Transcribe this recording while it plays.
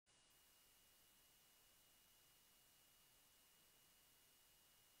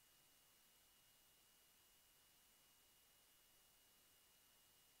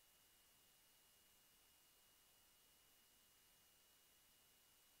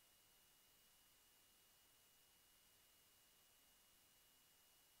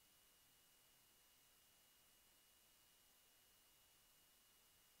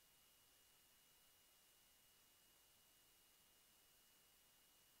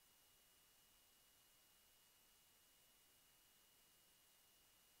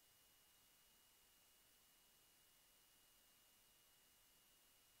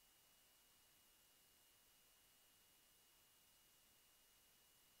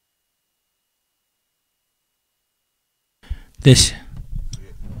This.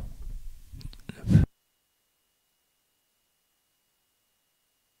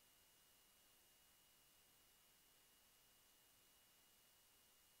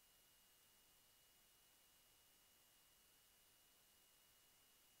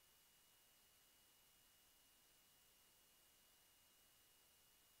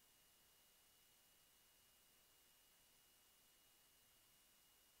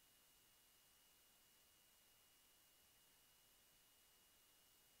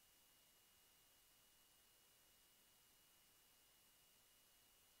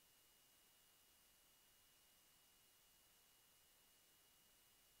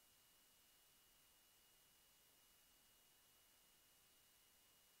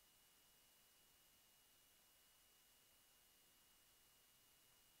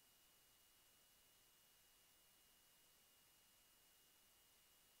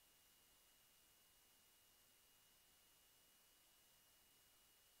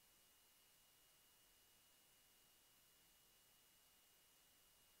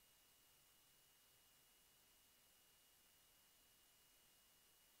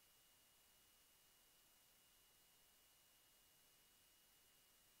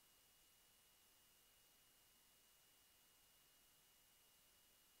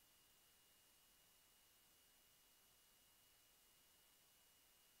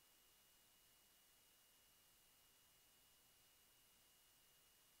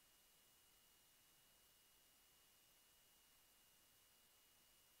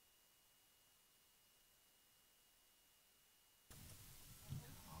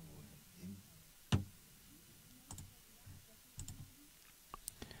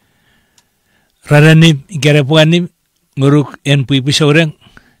 Raranim, Karemeno nguruk en Pwapwan soreng.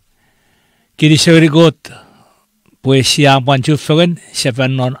 Kiri sori got poesia pancu fagan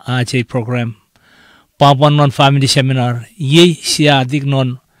seven non AJ program. Pwapwan non family seminar. Ye sia adik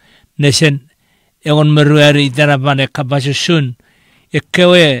non nation egon meruari itarapan kapasusun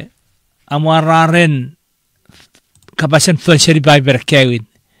ekewe amararen kapasan felseri bai berkewin.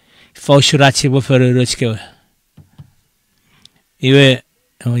 Fau surat si beferurus kewe. Iwe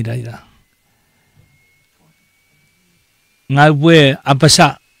ida. Ngabwe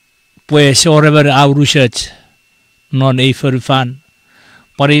apasa pues orever our research non fan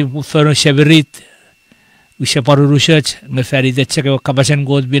pari for Emirit usha paru research ngeferi de cheke kapasen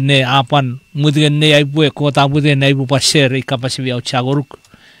god binne apan mudgen ne aibwe kota mudgen ne aibu passer I kapasi biau chagoruk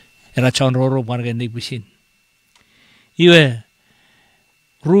era chon roro pargen ne pusin iwe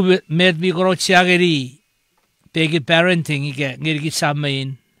rube med bi goro chageri pegi parenting ike ngirgi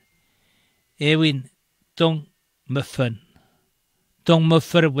samain ewin tong mefen tong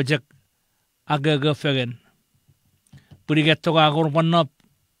mefer bajak aga fegen puri get to agor panop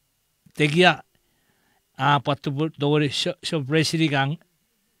tegia a patu dori so presidi gang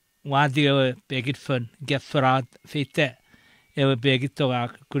wadi pegit fun get ferat fite ewe pegit to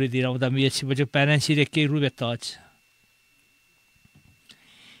ag kuri dira uda mi si bajak penansi de ke rube touch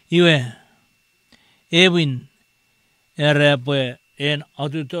iwe ewin erbe en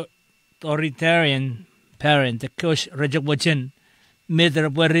authoritarian parent the coach reject wachen medra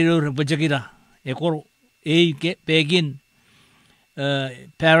bariru bajakira ekor ke pegin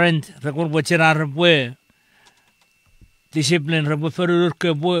parent rekor bachera rebe discipline rebe ferur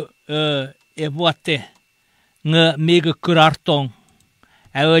ke bo ebuate nge mega kurartong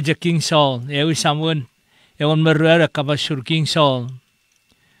awaja king sol ewi samun ewan merera kabasur king sol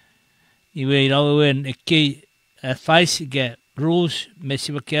iwe rawen ke advice ge rules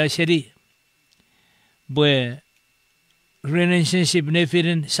mesibakia seri bo relationship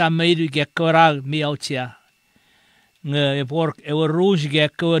nefirin samaidu ge koral mi autia nge pork ewer rules ge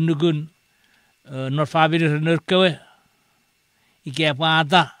ko nugun nor fabir nerkewe ike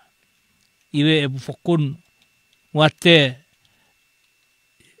pada iwe fokun wate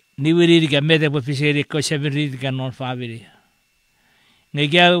niwiri ge mede bo fiseri ko severi ge non fabiri nge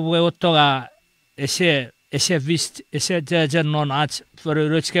ge we otoga ese vist ese jajan non ach for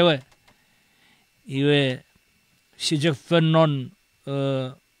rochkewe iwe sijak non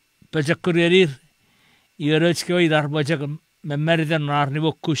pajak kurir iwe rochkewe idar pajak memeridan nar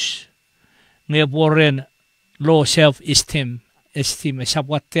nibokus nge boren low self esteem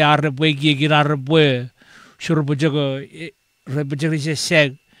sabwate arbe gigira arbe sur pajak repajak ise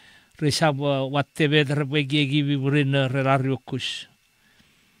seg resab watte bet arbe gigi burin rariokus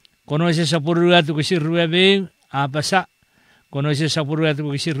conoce sapurua tu kisir ruebe apasa conoce sapurua tu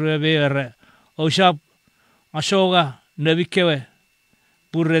kisir ruebe osap asoga nebikewe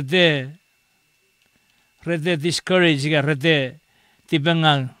purrete discourage ga rete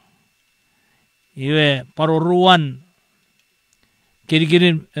tipengang iwe paruruan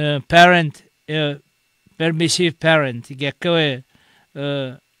kiri parent permissive parent ke kewe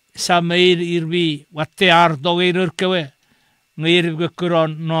samair irbi watte ar doge kewe ngir ke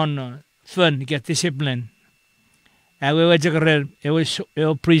kuron non fun ke discipline awe wajakre ewe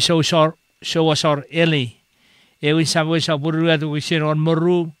pre social show us our eli ewe sawe saburuat wisir on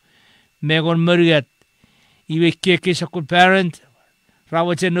meru megon meriat iwe keke sakul parent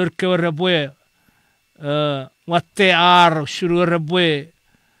rawaje nurke rabwe watte ar shuru rabwe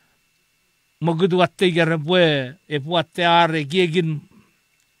mogud watte rabwe e watte ar gegin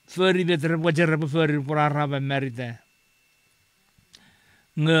feri bet rabwe rabwe feri pura rabwe merite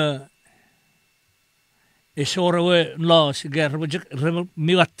nge esore los ger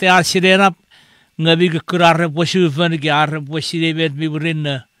mi watte ar sirenap ngabi ke kurar rabwe shufan ke ar rabwe sirebet mi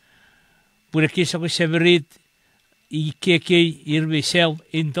burinna pura kisa ko severit ikeke irbe self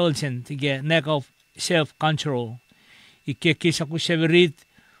indulgent ge lack of self control ikeke sa ko severit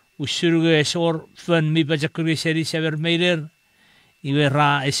usuruge esor fun mi bajakuri seri sever meiler iwe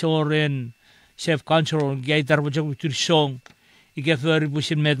ra esoren self control ge tar bajak tur song ike fer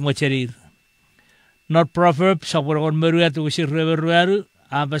busin met mocherir not proverb sabor on meruat usir reveru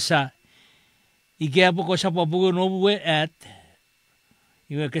abasa ike apo ko sapo bugo no we at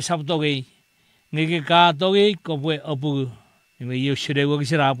iwe ke sabtoge ngeke ka toge ko bwe apu iwe yo shire wo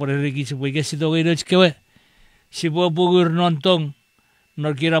kisira por reki se bwe ke sitoge roch kewe sibo bugur nontong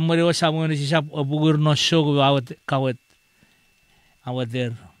nor kira more wa samone si sap bugur no shogo awat kawet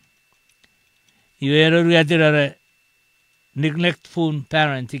awader iwe ro riatira neglectful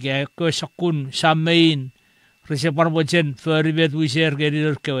parent ke ko sakun samain rese parbochen feribet wisher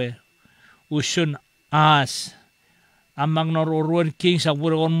gerir kewe usun as amang nor orwan king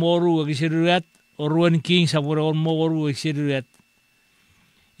sabur on moru gisiriat orwan king sabur on moru gisiriat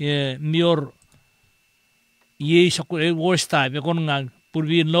ye mior ye sakul worst time kon ngang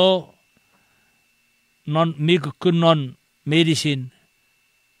purbi no non mig kun non medicine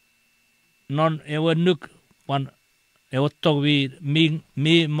non ewanuk pan ewotog vi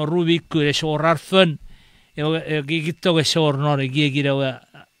mi morubi ku esorar fun e gigito esor no gigira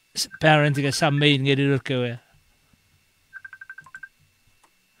parent ke samain gerir kewe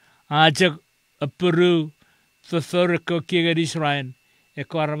ajak apuru for ko kiga Israel e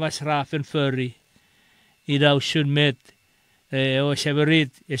ko armas rafen furry ida usun met o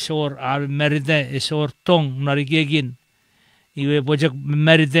severit esor ar merite esor tong narigegin iwe pojak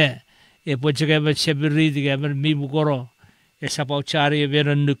merite e pojak e severit ge mi bukoro esa pauchari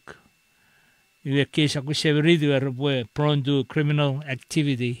veranuk iwe kesa ku severit we prone to criminal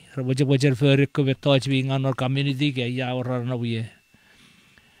activity pojak furry ko betoj being on our community ge ya orana we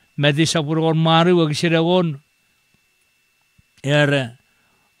Medi sapur maru wagisiragon era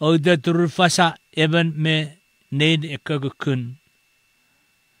oda turfasa even me need ekagukun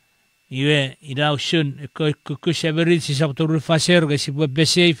iwe idausun ekukushaberit si sapur faser gasi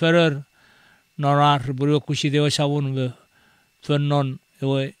bese ferer norar buru kushi dewa sabun be non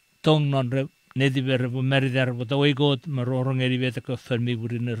ewe tong non re nedi ber meridar botawi got marorong eri beta ko fermi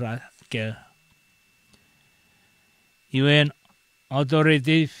burin ra ke iwen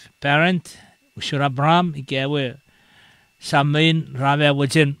authoritative parent usur Abraham ikewe samain rave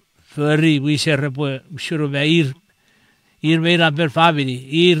wajen feri wise repo usur beir meira per family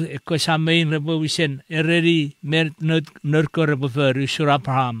eko samain repo wisen ereri mer nurko repo feri usur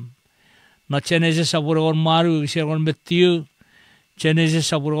Abraham no chenese sabur on maru wise on betiu chenese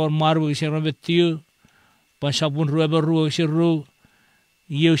sabur on maru wise on betiu pan sabun ruebe ru wise ru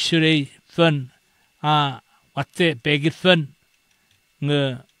yu sure fun watte pegit fun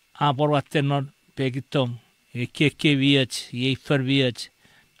nge apor watte non pegitong e keke viach ye fer viach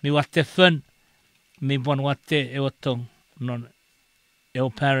mi watte fun mi bon watte e wattong non e o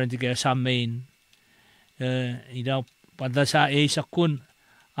parent ge samain ida pada sa e sakun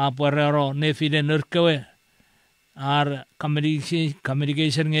aporero ne fide nurkewe ar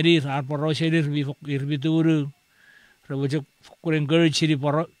communication ngeri ar poro sherir vi irbituru reboje kuren gerchiri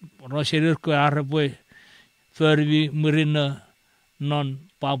poro sherir ko ar boy fer vi murina non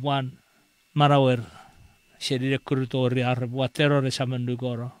Pwapwan marawer sherire kurutori ar watero resamandu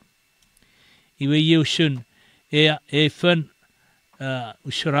goro iwe yusun e fun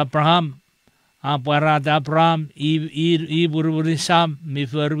usur Abraham aparat Abraham i bururisam mi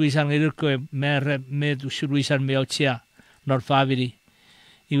verwisan irko mer met usurwisan meotia nor faviri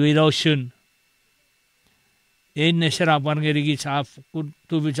iwe rosun in sera bangerigi saf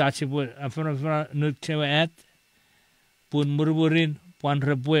tu bichachi bo afra nutchewa at pun murburin pan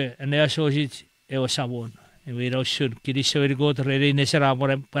repue ene asosich e osabon iwe rosun kiri severi got rere nesera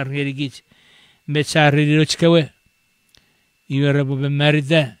bangerigi metsari rochkewe iwe rebo be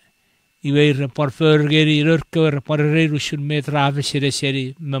merida iwe re por förgeri rörke re por rushun met rave seri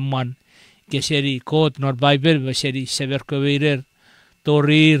memman ke seri kot nor bible be seri sever kwerer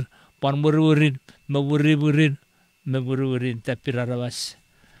torir por mururin mewuriburin mewururin tapiraras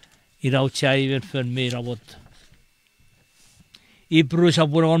irau chai ver fen me rabot Ibru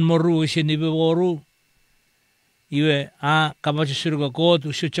saburon moru sini beworu iwe a kamachu surga kot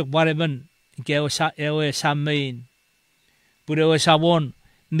usuchok bareban ke ewe samein pure ewe sabon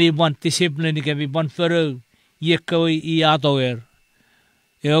mi ban discipline ke mi ban fero yekoi I atower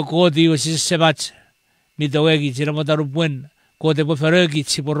ewe kot iwe sisebach mi dawegi jiramadaru buen kot ewe feregi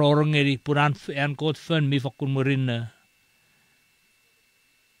sibor orongeri puran an kot fen mi fakun murinna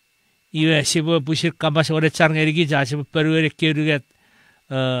iwe sibo pusir kamas ore char ngeri ki ja sibo peruere keruget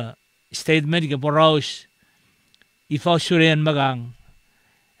statement ke boraus Ifa surean magang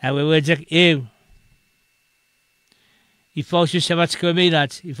awe wejek Ifa su sebat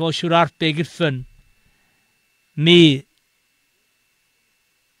kemirat Ifa surar pegir fen mi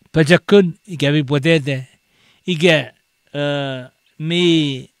pajakun ike mi potete ike mi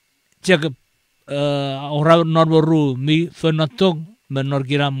jak ora norboru mi fenotong menor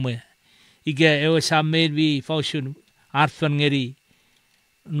giramwe ike ewe samer bi fausun arfen ngeri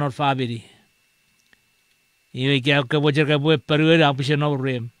nor fabiri iwe ke bojer ke bo peruere apuse no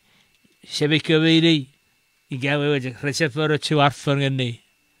rem sebe ke weiri ike ewe je resefer chu arfen ngeni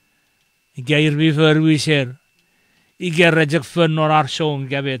ike irbi fer wiser ike rejek fen nor arsong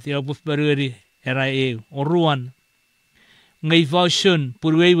gabet yo bu peruere era oruan ngai fausun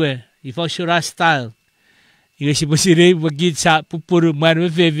purwewe ifasura style iwe si posire bagi sa pupur man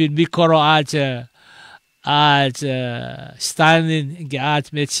fevin bi koro aja standing gaat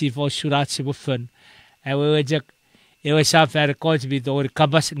met si fasura si buffen ewe wejek ewe sa fer coach bi dor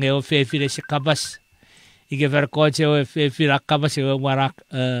kabas ngeo fevin si kabas ike fer coach ewe fevin kabas ewe warak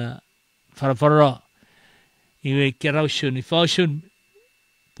farfaro iwe kerausun ifasun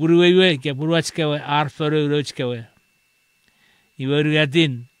purwewe ke purwachke arfaro rochke iwe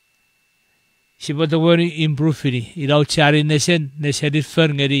ruadin si potowori improve ini irau cari nesen nesedi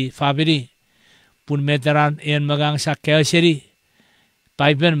fer ngeri fabiri pun meteran en magang sakkel seri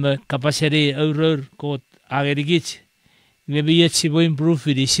paipen me kapaseri auror kot agerigich maybe yet si bo improve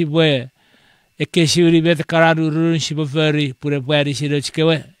ini si bo ekke siuri bet kararu run si bo feri pure pari si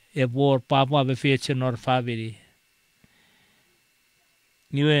rochkewe e bor papa be feche nor fabiri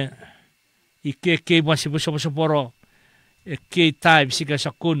niwe ikke ke masi bo soporo ikke type sika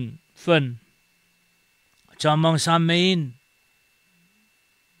sakun fun Chamang samein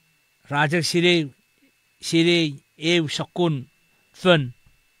rajak sire ew sakun fun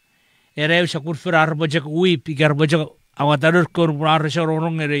erew sakun fer arbojak wip igar bojak awatarur kor burar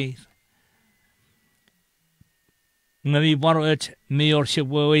sorong ere ngami baro et mayor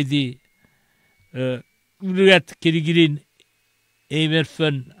sebwe di ugat kirigirin ever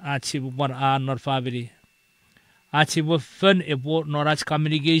fun achi bubar nor fabri achi bu fun e bo norach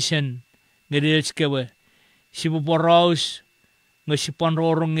communication ngerech kewe sibu boraus ngasipon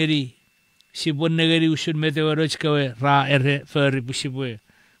rorong ngeri sibu negeri usun meteorologi kewe ra fer sibu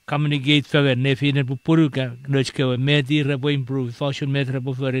communicate fewe nefine bu puruka noch kewe medi rebo improve fashion metre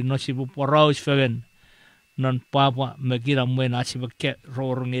bu fer no sibu boraus fewe non papa megira mwen asibu ke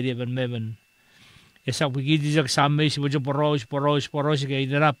rorong ngeri ben meben esa bugidi jak samme sibu boraus ke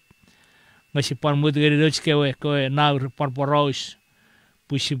iderap ngasipon mudgeri noch kewe na boraus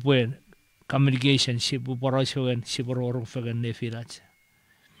pusibu communication sibu porosuen sibu rorong fagan nefirat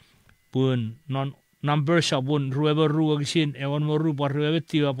pun non number sabun rueba ruagsin ewan moru par rueba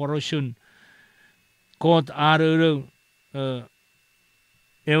tiwa porosun kot arero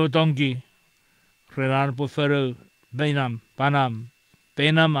eotongi renar po fero panam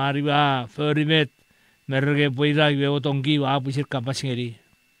penam arriba ferimet merge poira eotongi wa pusir kapas ngeri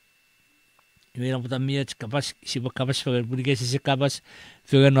Iwera puta miat kapas sibu kapas fagan purike sisi kapas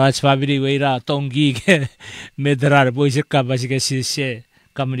fagan noach fabiri weira tongi ke medrar boise kapas ke sisi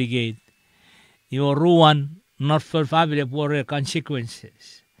communicate Iwo ruan not for fabiri por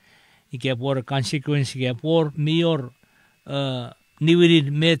consequences ike por consequences ike por mior niwirin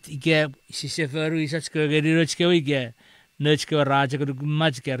met ike sisi feru isach ke geriroch ke ike neuch ke raja ke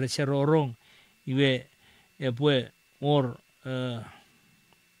mach ke reserorong iwe epue or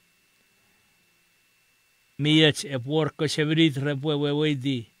Miach e porco severit repue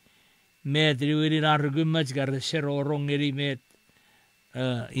weidi met riwirin argumach gar serorong eri met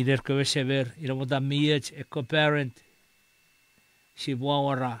ider ke sever iramota miach e co-parent si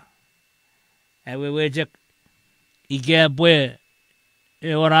buawara e wejek ige pue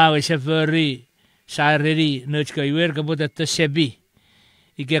e ora we severi sa reri Neuch ka iwer ka bota ta sebi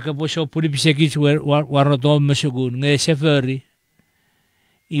ike ka boso puri bisekis warno to masugun nge seferi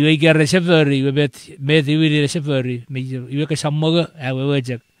iwe ike re seferi iwe bet iwe re seferi iwe ka sammoga awe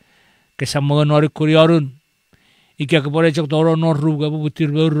wajak ka sammoga nori kuriorun ike ka bore chok toro nor ru ka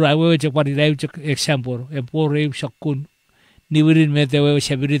butir ru awe wajak pari rai chok example e pore sakun niwirin mete we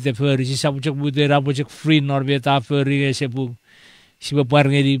seferi te feri si sabu chok bute rabo chok free nor beta feri nge sebu si ba par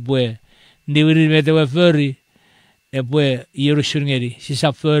ngeri bue niwirin mete we feri e bue iero shungeri si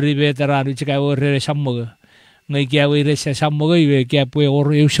sa feri beta ranu chok awe re sammoga ngai kia we re sammoga iwe kia bue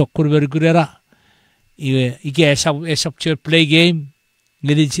or eu sokkur ver kurera iwe ike esap chok play game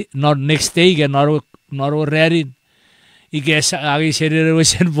ngeri not next day ke nor rerin ike agi serere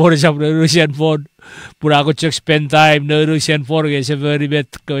Russian for sab Russian for pura ko chok spend time no Russian for ke se very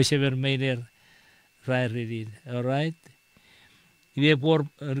bet ko se ver miner right all right iwe por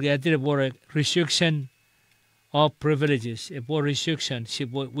regatire por restriction of privileges e por restriction si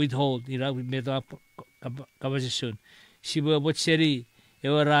withhold ira we made up conversation si bo seri e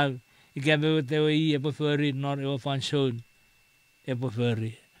ora ike be te we e po feri not e function e po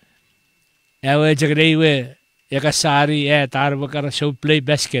feri ewe chakre we Yakasari tar bakar show play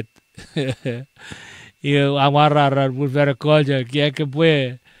basket. Iyo amara pur vera koja kia ke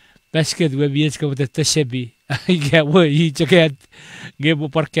pue basket we bies ke te tesebi. Kia we I chaket ge bu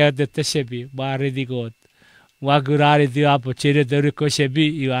parke te tesebi bare di got. Wa gurari di apo chere te ko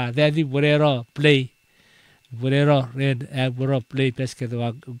sebi iwa dadi burero play. Burero red burero play basket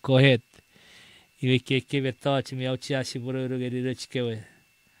wa go ahead. Iwe ke beto chimi auchi si burero ge ri chike we.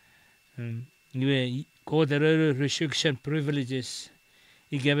 Iwe ko the restriction privileges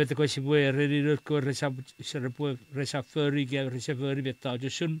I gave it because we really ko resaferi ge resaferi beta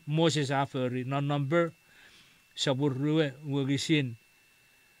just Moses aferi non number sabur ruwe wogisin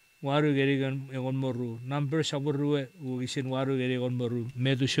waru gerigan egon moru number sabur ruwe wogisin waru gerigon moru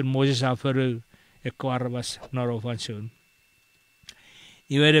medusun Moses aferi ekwarbas norofansun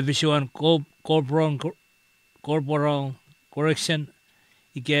iwere visuan corporal correction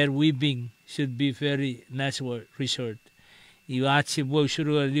I weeping should be very natural resort. Iwachi bo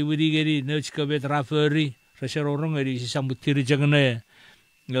shuru liwiri geri Neuch ka bet raferi reserorong geri sambutiri jangne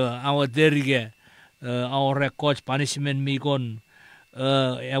our derige our coach punishment mi kon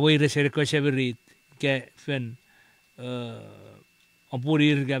away reser ko severit ke fen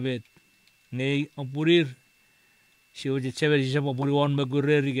ampurir gabet nei ampurir si oje severi sa ampurir on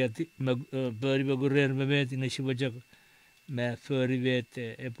magurer gati beri magurer mebet nei si bojak me förvet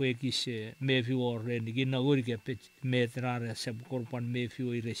epoekis mefior en gina urge pet metrare se korpan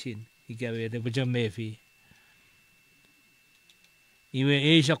mefio I resin ikave de boja mefi iwe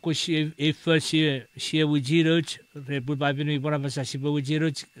e jakushi e first she wujiroch reput babinu ibora basa si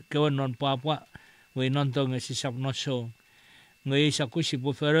wujiroch ke non Pwapwan we non tong si sap no so ngai jakushi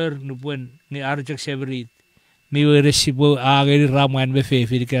bo ferer nu buen ni arjak severit mi we resibo ageri raman be fe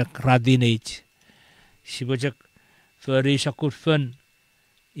fi ke radinage si bojak Feri sakur fun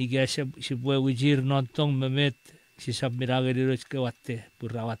iga si bue wujir nontong memet si sab mirage di roch ke watte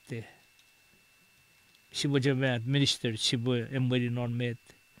purawate si boja met minister si bue embody non met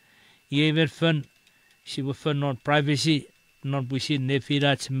ye ver fun si bue fun non privacy non pusi ne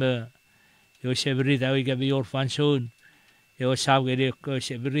firat me yo severit awi ga bior fanson yo sab ge ko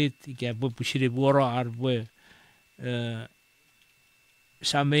severit iga bu pusi de boro ar bue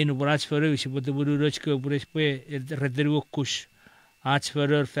Samein ubrach feru si bote buru roch ke ubres pe rederiwo kush ach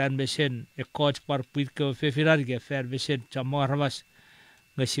feru fan besen e coach par pit ke fefirar ge fer besen chamo armas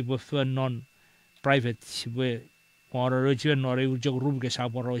ngasi bo fan non private si bo ora roch nore ujog room ke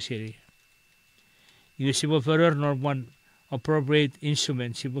saboro seri you si bo feru nor one appropriate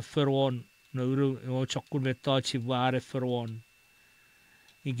instrument si bo feru on no ru o chokul me to si bo are feru on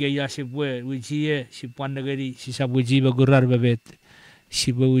ige ya si bo ujie si pandagari si sabuji bagurar bebet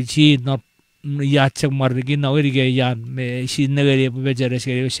si bawuji not yachak margi na orige yan me si nagari bejare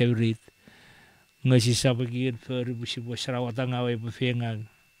se severit ngasi sabagi fer busi bosrawata ngawe befengang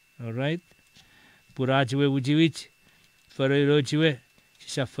all right pura jiwe ujiwich fer rojiwe si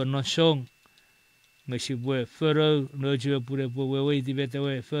sa ferno song ngasi bo fer rojiwe pure bo we di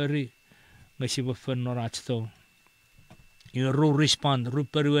betewe feri ngasi bo fer no rachto you ru respond ru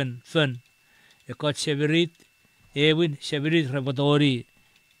perwen fen e kot severit Ewin severit repertori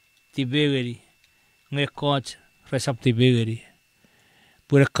tibegeri nge coach resap tibegeri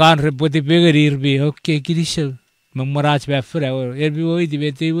pura kan repoti tibegeri irbi okay kirisel memarach befra irbi oi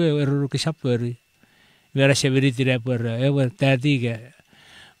dibeti we ru ke saperi vera severit reper ever tatiga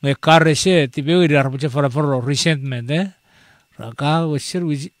nge karre se tibegeri arbuche for resentment Raka wasir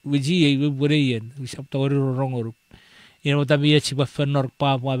wiji ye bureyen. Usap tori rongoruk. Ino tabi ye chiba fenor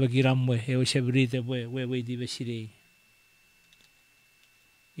pa begiramwe. E Emirit we di besire.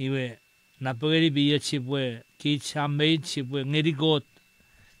 Iwe napagari biye chibwe kich hamid chibwe ngeri got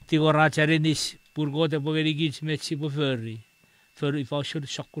tigo racharenis purgote pagari kich me chibwe ferry fashur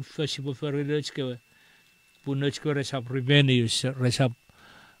shakur chibwe ferry rechke punechke resap rebenius resap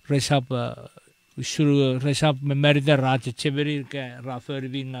shuru resap merida racha cheberi ke rafer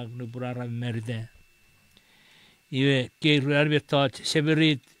vinga nupura ra merida iwe ke ruarbe touch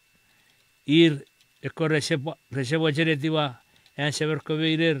seberit ir ekor resep jeretiwa en sever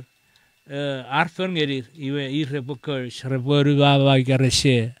kovirer arfon gerir iwe repokers reporu baba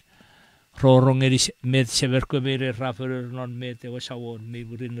garese rorong ngeri met sever kovirer rafer non met wasawon me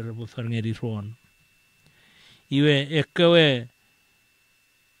burin repofer ngeri ron iwe ekowe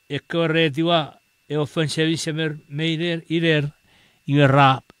retiwa e offensive sever meirer irer iwe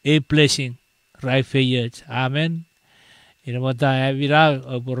rap a blessing right feyet amen ina mata avira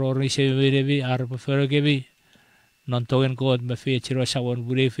oboror sever bi arpofer gebi non togen god me feature sawon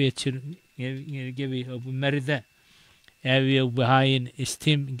bure feature gebi merida evi behind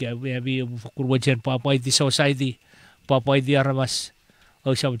esteem gebi fukur wajen papa di society papa di arabas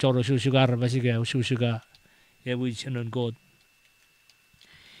o sab choro susuga arabas ge susuga evi chenon god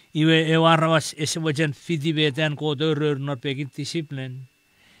iwe arabas ese wajen fidi betan god not pegin discipline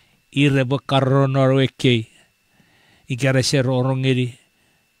irre bakarro norweke igare ser orongeri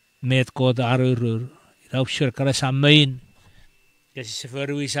met god arur Raupsur kara samain kasi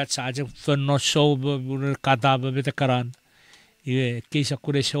seferu isat saja fenno show bunur kata bete karan iwe kisa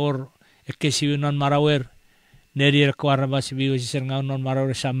kure sor ekesi non marawer neri rekwara bas bi usi serngau non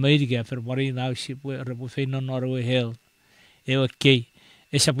marawer samain ge fer mari na si repu fe non norwe hell ewe ke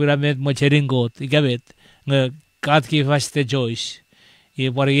esa pura met mocheringot igabet nge kat ki faste joyce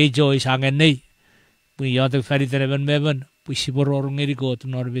e pari e joyce angen nei pu yate feri tereven meben pu si boror ngeri got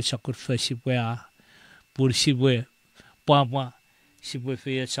norwe sakur fesi pu a pur sibwe papa sibwe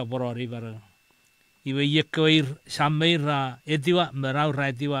fe saborori bara iwe yekoir sameira etiwa merau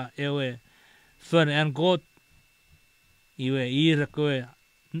ratiwa ewe fun and god iwe koe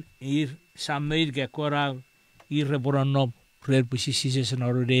sameir ge kora borano rer pusisi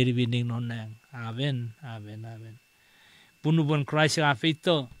senoro deri binding nonang amen punubon christ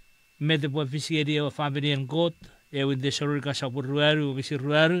afito mede po fisiri o family and god ewe desoror ka saburuaru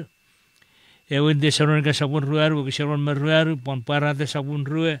kisiruaru ewen de saron ka sabun ruaru ke saron meruaru pon para de sabun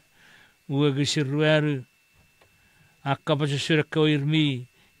rue uwe ke ruaru akka pa sure ko irmi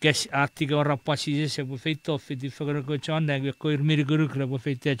kes artiga ora pasi se bu feito fiti fagar ko chanda ke ko irmi guru kra bu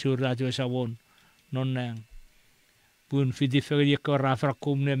feite chura jo sabun non nang pun fiti fagar ye ko rafra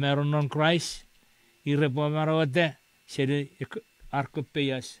kumne meron non christ ire po marawate sere arko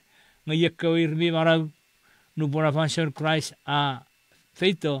peyas ngaye ko irmi maraw nu bona function christ a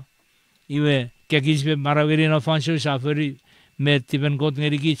feito iwe kekisbe marawiri no fansho safari met tiben god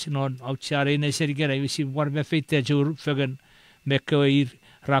ngerigich non outsare ne serigera iwe si warbe feite chur fegen mekoir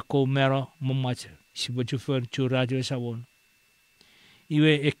rako mero momach sibochu fer churajo sabon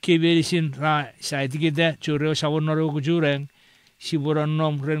iwe ekeberisin ra saitigede chureo sabon noro gujureng siboran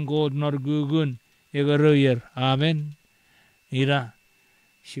nom ren god nor gugun egeroyer amen ira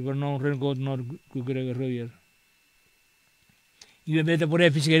siboran nom ren god nor gugure egeroyer iwe bete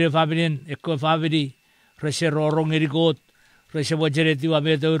pure fisikere fabilin ekko fabili rese rorong ngeri got rese bojere tiwa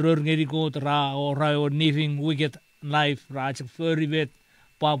bete urur ngeri got ra ora o living wicked life ra chak furry bet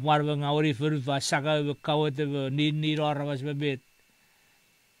papwar bang awri furry fa saka kawete ni ro rawas bet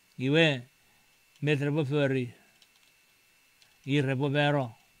iwe metre bo furry ire bo bero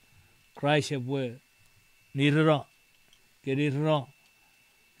christ bwe ni ro keri ro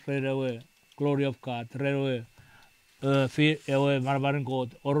rewe glory of god rewe fi ewe marbarin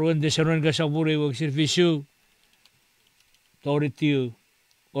god orwen de seron ga sabure wo sir fishu toritiu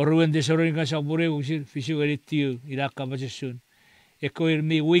orwen de seron ga sabure wo sir fishu eritiu ira ka bajesun eko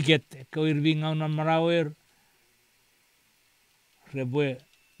irmi wicket eko irmi ngau non marawer rebwe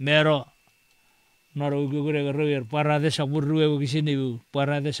mero noro gugure royer para de sabur ruwe wo kisini bu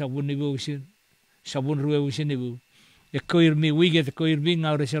para de sabun ni bu kisin sabun ruwe wo kisini bu eko irmi wicket eko irmi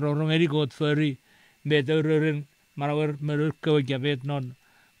ngau de seron eri god feri bedoren marawar merur ko gabet non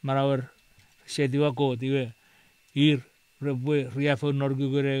marawar sediwa ko diwe ir rebwe riafo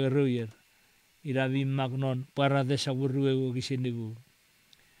norgugure royer iravi magnon para de sabur ruwe wo kisini bu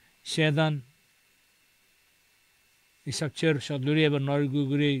sedan isakcher saduri eba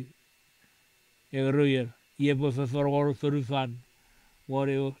norgugure royer yebo for ferufan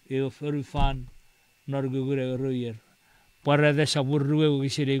wore e ferufan norgugure royer para de sabur ruwe wo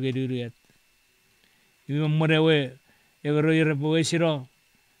gisire geruriat iwe morewe egro ire po siro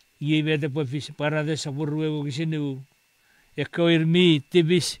iwe de po fis para de sabur ruwe wo gisinu eko irmi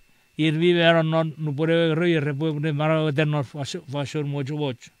tibis irmi vera non no pore ro ire po de maro de no fasor mojo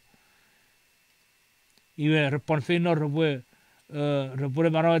watch iwe repon fino ro repore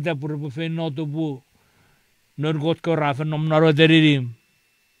maro de po fino to bu nor got ko rafa nom naro deririm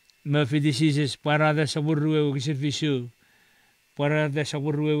me fidisises para de sabur ruwe wo gisir fisu para de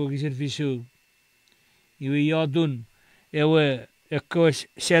sabur ruwe wo gisir fisu iwe yadun ewe eko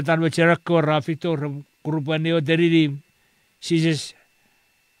setan becera ko rafito grupane o deririm sises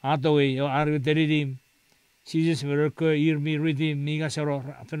atowe o ar deririm sises merko irmi ridim miga saro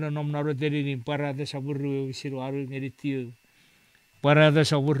fenonom naro deririm para de sabur ruwe wo gisir aru ngeritiu para de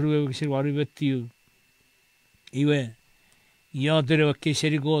sabur ruwe wo gisir aru betiu iwe yadere o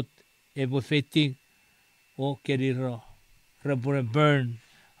keseri got ebo feting o keriro rabore burn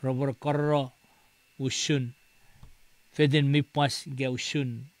rabore karro usun feden mipas ge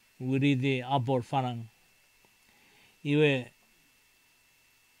usun uride abor farang iwe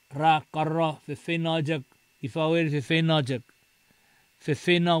ra karro fe fenajak ifawer fe fenajak fe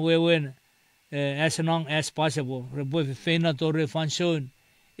fena wewen as long as possible rabo fe fena to re function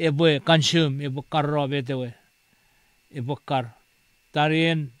ebo consume ebo karro betewe ebokar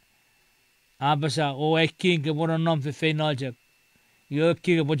tarien abasa o eking ke bonom fe fenajak yo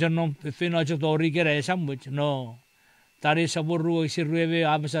ki ke bonom fe fenajak to rigera samuch no tari saburu sirwe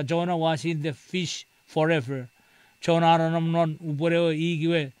abasa Jonah was in the fish forever Jonah non non upore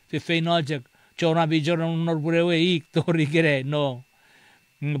igwe fe fenajak Jonah bi Jonah non upore ig to rigera no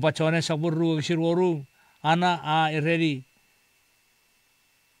bachone saburu sirworu ana a ready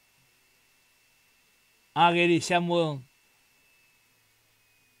ageri Samuel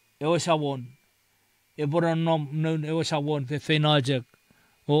ewa sabon ebora nom non ewa sabon fe fenajak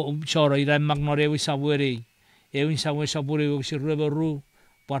o chora ira magnore ewa saburi ewa saburi o sirwe ru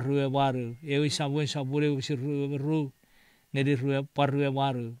parwe baru ewa saburi o sirwe ru ngedi ru parwe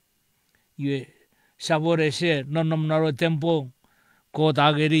baru ye sabore se nonom naro tempo ko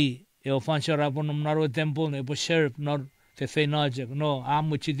ageri ewa fanchora ponom naro tempo ewa serve nor fe fenajak no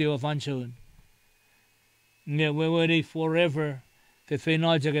amuchite ewa fanchon ne we forever fe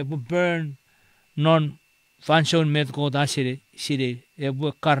fenajak e burn non fanson met ko da sire e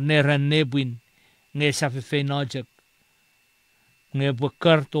bu karne ran nebin nge sa fe fenajak nge bu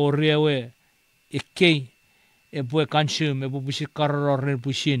kar to rewe ikke e bu consume e bu bisi karro re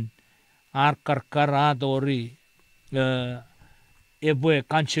pusin ar kar adori e bu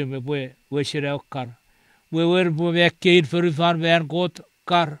consume e bu we sire kar we wer bu ve kein for far ver got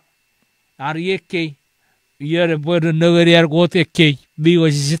kar ar ikke Iere bodo negeri ar gote ke bi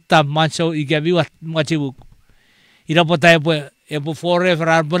was sita manso igabi wat machibuk ira potai po forever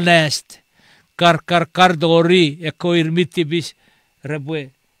ar blessed kar dori e ko irmiti bis rebwe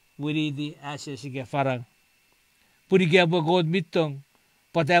wiri di ashes ge farang puri ge bo god mitong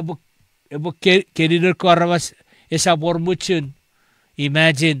potai ebo kerider ko arwas esa bormuchun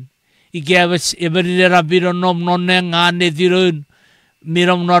imagine igavas eberi rabiro nom noneng ane dirun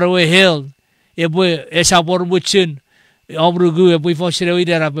miram norwe hell ebo esa bormuchun obrugu ebo fosire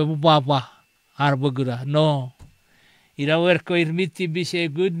idera pe papa ar bogura no ira wer ko irmiti bise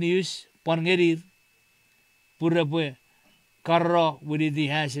good news pangerir pura bo karro wiri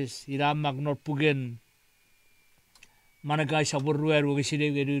di hases ira magnor pugen manakai sabur ruer wo gisire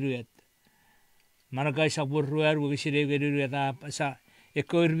geruruet manakai sabur ruer wo gisire geruruet apa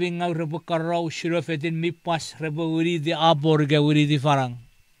eko irving au rebo karro shiro fetin mipas rebo wiri di abor ge wiri di farang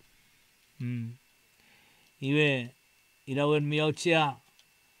iwe ira wer miautia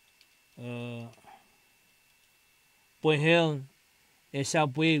po hell esa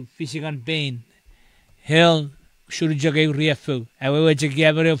po physical pain hell shuru jage riafu awe jage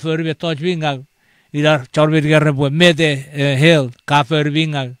abre for be touch binga ira chorbe garre po mete hell ka for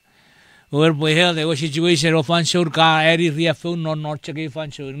binga or po hell the situation of ansur ka eri riafu no jage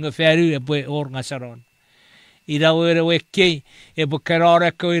fansur nga feru po or ngasaron ira wer we ke e po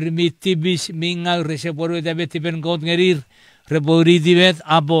karora ko irmiti bis minga rese por de beti ben god ngerir rebori divet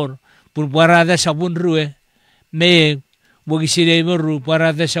abor por parada sabun rue me wogisire boru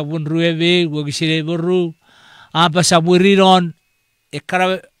parada sabun rue be wogisire boru apa saburiron e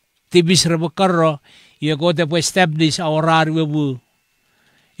kara tibis rebo karro ye go te po establish orar webu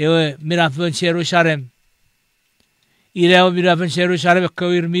e mira fon Jerusalem ira mira fon Jerusalem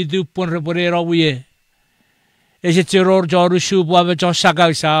ko irmitu pon reporero buye ese terror joru shubu ave josaka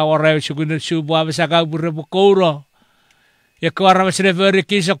sa ora shugun shubu ave saka burre bokoro ko ara masre fer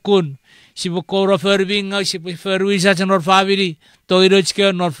ki sakun si bo ko fer bing si fer wisa nor family to iroch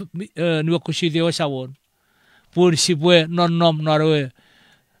ke nor nu ko si de osawon pur si bue non nom norwe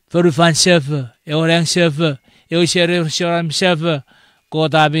fer fan chef e orang chef e o sere chef ko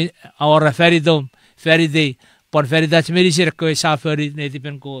ta bi awara feridom feride por feridat meri ser ko sa ferid ne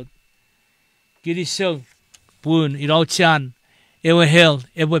dipen ko kiri so pun irauchan e we held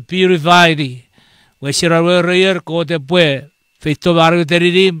e we purified we sira we reer ko te pue feito barrio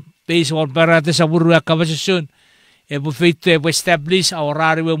teririm peis or parate saburu akabasun e bu feito e establish our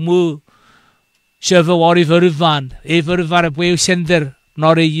horario mu server wari verifan e verifan pue center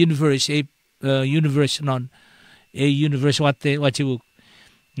not a universe universe non a universe what you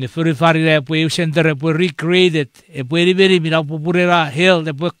ne verifan e pue center e pue recreated e pue riberi mira purera hell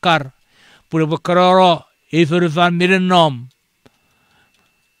e pue car pure pue caroro e verifan mirenom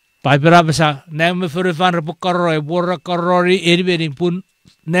pai pera basa nang me verifan re caroro e borra carori e riberi pun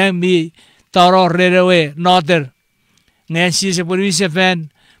nang mi taro rerewe noter nang si se pue se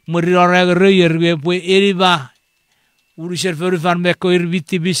fan muri ora reyer we pue eriba urusher verifan me ko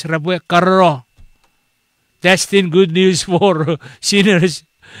irbitibis rapue caroro. That's the good news for sinners.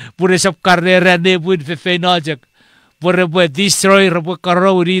 Pure sab carrera ne pun fe nojak pure pue destroy rapue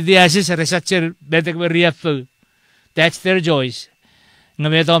caroro uri di asis resacher betek me riafu. That's their joys.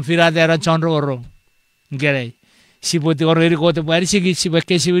 Ngame tom fira dera chonro oro ngere si poti oro iri kote pari si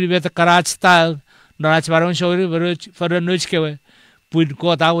beke si uri beta karach style norach baron shori bero for Neuch kewe pun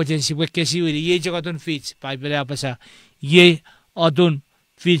kota wo jen si beke si uri ye jogatun fits pai pele apasa ye adun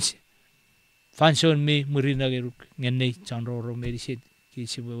fits fanson me murina geruk ngene chonro oro meri sit ki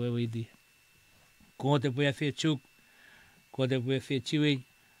si we di kote pue fe chuk kote pue fe chiwe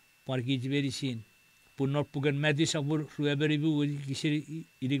par ki jiberi sin punor pugan medi sabur rueberi bu kisiri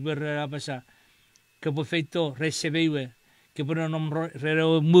idik berra pasa ke feito recebeiwe ke nom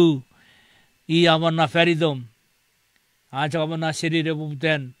rero mu I amana feridom aja amana seri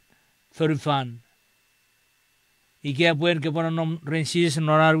rebuten ferifan ike buen ke nom rensis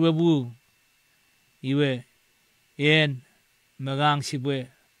norar webu iwe en megang sibwe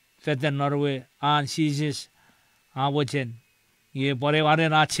feten norwe an sisis awochen ye pore ware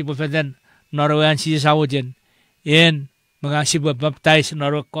na sibu feten norwe an sisis awochen en megang sibu baptize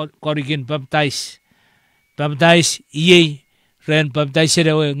norwe korigin baptize ye ren baptize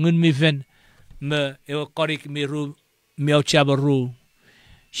rewe ngun mi fen me ewo korik mi ru mi ochaba ru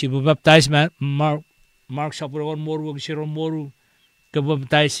sibu baptize mark sapur moru siro moru ke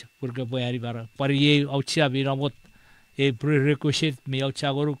baptize pur ke poyari bara par ye ochaba ramot e prerequisite mi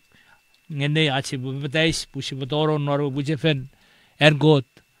ochaba ru ngene achi baptize pusi botoro norwe bujefen and god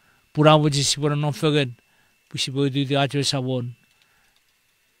pura buji sibur non fegen pusi bodu di acho sabon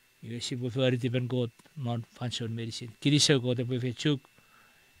you see before it even god non function medicine kiri se god pe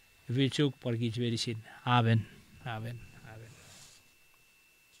chuk par ki medicine amen